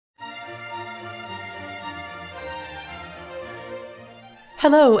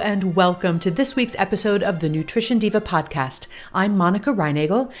Hello and welcome to this week's episode of the Nutrition Diva podcast. I'm Monica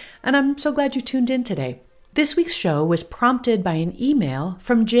Reinagel, and I'm so glad you tuned in today. This week's show was prompted by an email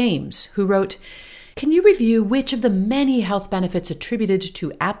from James, who wrote, "Can you review which of the many health benefits attributed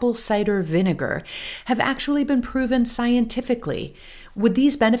to apple cider vinegar have actually been proven scientifically? Would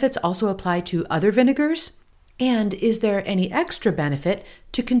these benefits also apply to other vinegars? And is there any extra benefit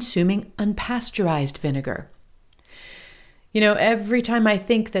to consuming unpasteurized vinegar?" You know, every time I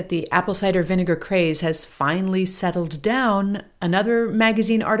think that the apple cider vinegar craze has finally settled down, another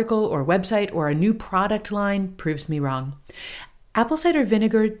magazine article or website or a new product line proves me wrong. Apple cider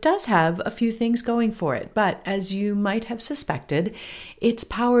vinegar does have a few things going for it, but as you might have suspected, its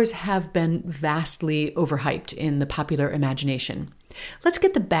powers have been vastly overhyped in the popular imagination. Let's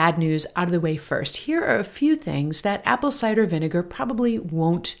get the bad news out of the way first. Here are a few things that apple cider vinegar probably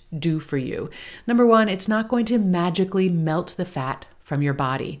won't do for you. Number one, it's not going to magically melt the fat from your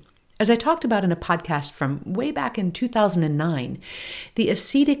body. As I talked about in a podcast from way back in 2009, the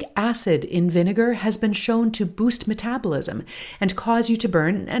acetic acid in vinegar has been shown to boost metabolism and cause you to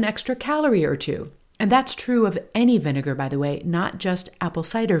burn an extra calorie or two. And that's true of any vinegar, by the way, not just apple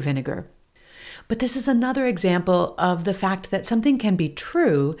cider vinegar. But this is another example of the fact that something can be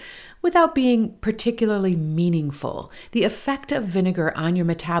true without being particularly meaningful. The effect of vinegar on your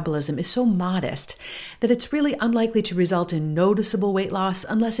metabolism is so modest that it's really unlikely to result in noticeable weight loss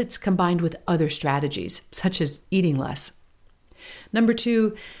unless it's combined with other strategies, such as eating less. Number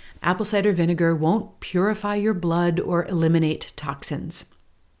two, apple cider vinegar won't purify your blood or eliminate toxins.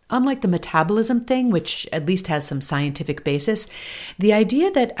 Unlike the metabolism thing, which at least has some scientific basis, the idea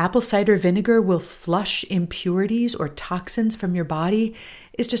that apple cider vinegar will flush impurities or toxins from your body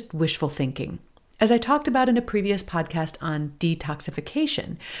is just wishful thinking. As I talked about in a previous podcast on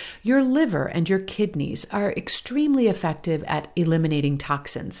detoxification, your liver and your kidneys are extremely effective at eliminating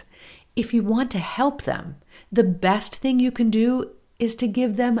toxins. If you want to help them, the best thing you can do is to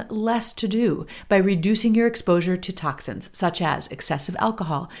give them less to do by reducing your exposure to toxins such as excessive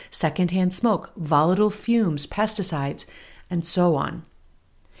alcohol, secondhand smoke, volatile fumes, pesticides, and so on.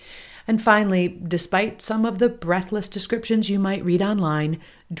 And finally, despite some of the breathless descriptions you might read online,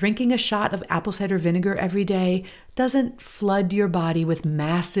 drinking a shot of apple cider vinegar every day doesn't flood your body with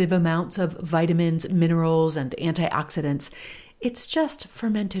massive amounts of vitamins, minerals, and antioxidants. It's just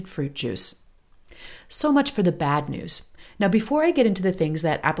fermented fruit juice. So much for the bad news. Now, before I get into the things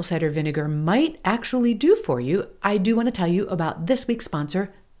that apple cider vinegar might actually do for you, I do want to tell you about this week's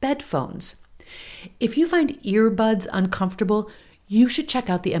sponsor, Bedphones. If you find earbuds uncomfortable, you should check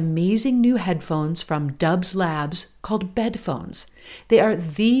out the amazing new headphones from Dubs Labs called Bedphones. They are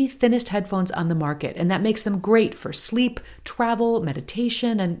the thinnest headphones on the market, and that makes them great for sleep, travel,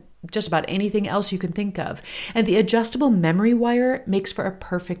 meditation, and just about anything else you can think of. And the adjustable memory wire makes for a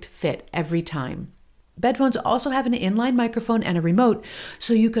perfect fit every time. Bedphones also have an inline microphone and a remote,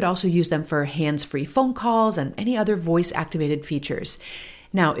 so you could also use them for hands-free phone calls and any other voice-activated features.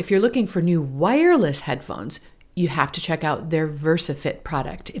 Now, if you're looking for new wireless headphones, you have to check out their VersaFit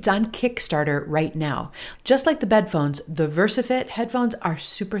product. It's on Kickstarter right now. Just like the Bedphones, the VersaFit headphones are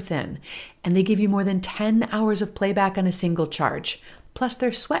super thin, and they give you more than 10 hours of playback on a single charge. Plus,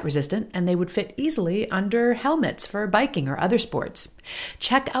 they're sweat resistant and they would fit easily under helmets for biking or other sports.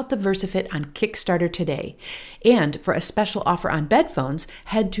 Check out the VersaFit on Kickstarter today. And for a special offer on Bedphones,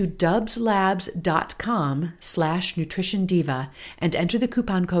 head to dubslabs.com/nutritiondiva and enter the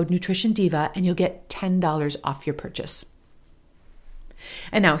coupon code nutritiondiva and you'll get $10 off your purchase.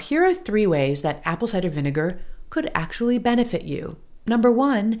 And now here are 3 ways that apple cider vinegar could actually benefit you. Number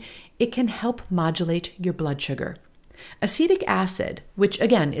 1, it can help modulate your blood sugar. Acetic acid, which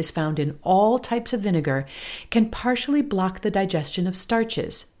again is found in all types of vinegar, can partially block the digestion of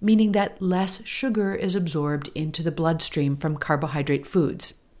starches, meaning that less sugar is absorbed into the bloodstream from carbohydrate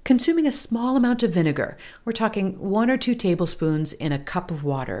foods. Consuming a small amount of vinegar, we're talking 1 or 2 tablespoons in a cup of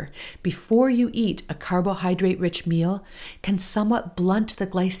water, before you eat a carbohydrate-rich meal can somewhat blunt the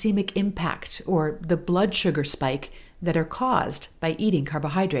glycemic impact or the blood sugar spike that are caused by eating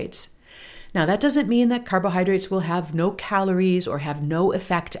carbohydrates. Now, that doesn't mean that carbohydrates will have no calories or have no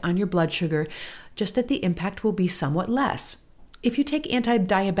effect on your blood sugar, just that the impact will be somewhat less. If you take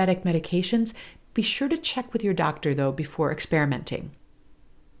anti-diabetic medications, be sure to check with your doctor, though, before experimenting.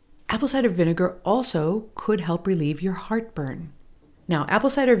 Apple cider vinegar also could help relieve your heartburn. Now, apple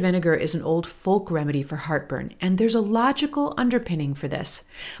cider vinegar is an old folk remedy for heartburn, and there's a logical underpinning for this.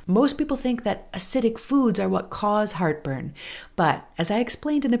 Most people think that acidic foods are what cause heartburn, but as I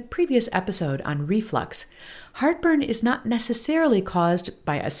explained in a previous episode on reflux, heartburn is not necessarily caused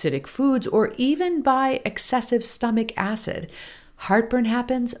by acidic foods or even by excessive stomach acid. Heartburn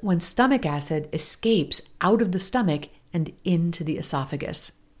happens when stomach acid escapes out of the stomach and into the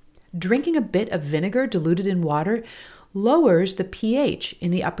esophagus. Drinking a bit of vinegar diluted in water lowers the pH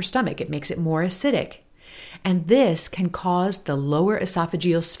in the upper stomach. It makes it more acidic. And this can cause the lower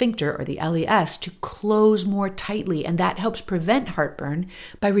esophageal sphincter, or the LES, to close more tightly, and that helps prevent heartburn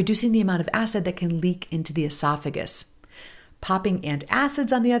by reducing the amount of acid that can leak into the esophagus. Popping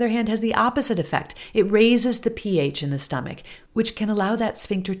antacids, on the other hand, has the opposite effect. It raises the pH in the stomach, which can allow that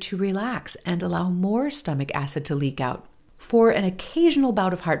sphincter to relax and allow more stomach acid to leak out. For an occasional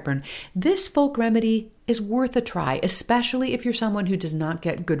bout of heartburn, this folk remedy is worth a try, especially if you're someone who does not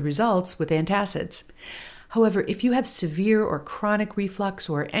get good results with antacids. However, if you have severe or chronic reflux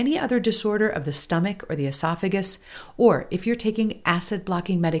or any other disorder of the stomach or the esophagus, or if you're taking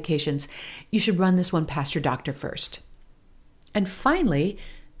acid-blocking medications, you should run this one past your doctor first. And finally,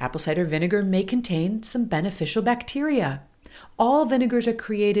 apple cider vinegar may contain some beneficial bacteria. All vinegars are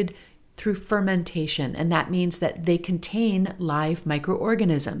created through fermentation, and that means that they contain live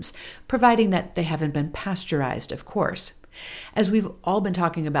microorganisms, providing that they haven't been pasteurized, of course. As we've all been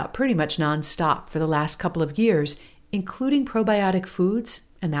talking about pretty much nonstop for the last couple of years, including probiotic foods,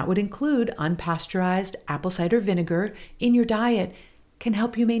 and that would include unpasteurized apple cider vinegar in your diet, can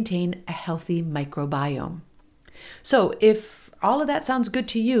help you maintain a healthy microbiome. So if all of that sounds good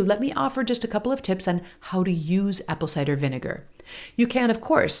to you, let me offer just a couple of tips on how to use apple cider vinegar. You can, of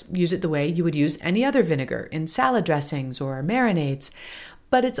course, use it the way you would use any other vinegar in salad dressings or marinades,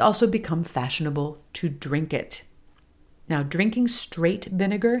 but it's also become fashionable to drink it. Now, drinking straight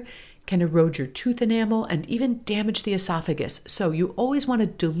vinegar can erode your tooth enamel and even damage the esophagus, so you always want to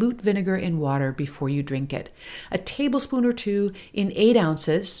dilute vinegar in water before you drink it. A tablespoon or two in 8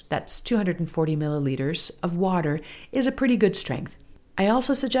 ounces, that's 240 milliliters, of water is a pretty good strength. I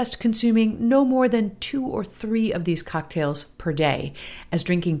also suggest consuming no more than 2 or 3 of these cocktails per day, as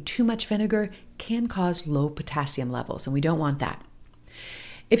drinking too much vinegar can cause low potassium levels, and we don't want that.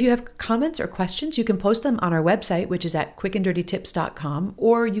 If you have comments or questions, you can post them on our website, which is at quickanddirtytips.com,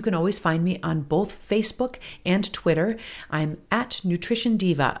 or you can always find me on both Facebook and Twitter. I'm at Nutrition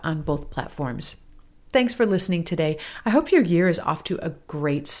Diva on both platforms. Thanks for listening today. I hope your year is off to a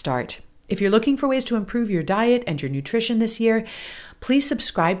great start. If you're looking for ways to improve your diet and your nutrition this year, please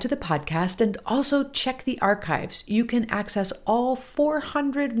subscribe to the podcast and also check the archives. You can access all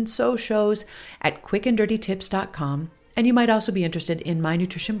 400 and so shows at quickanddirtytips.com. And you might also be interested in my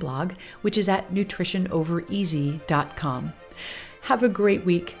nutrition blog, which is at nutritionovereasy.com. Have a great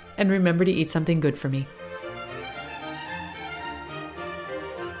week, and remember to eat something good for me.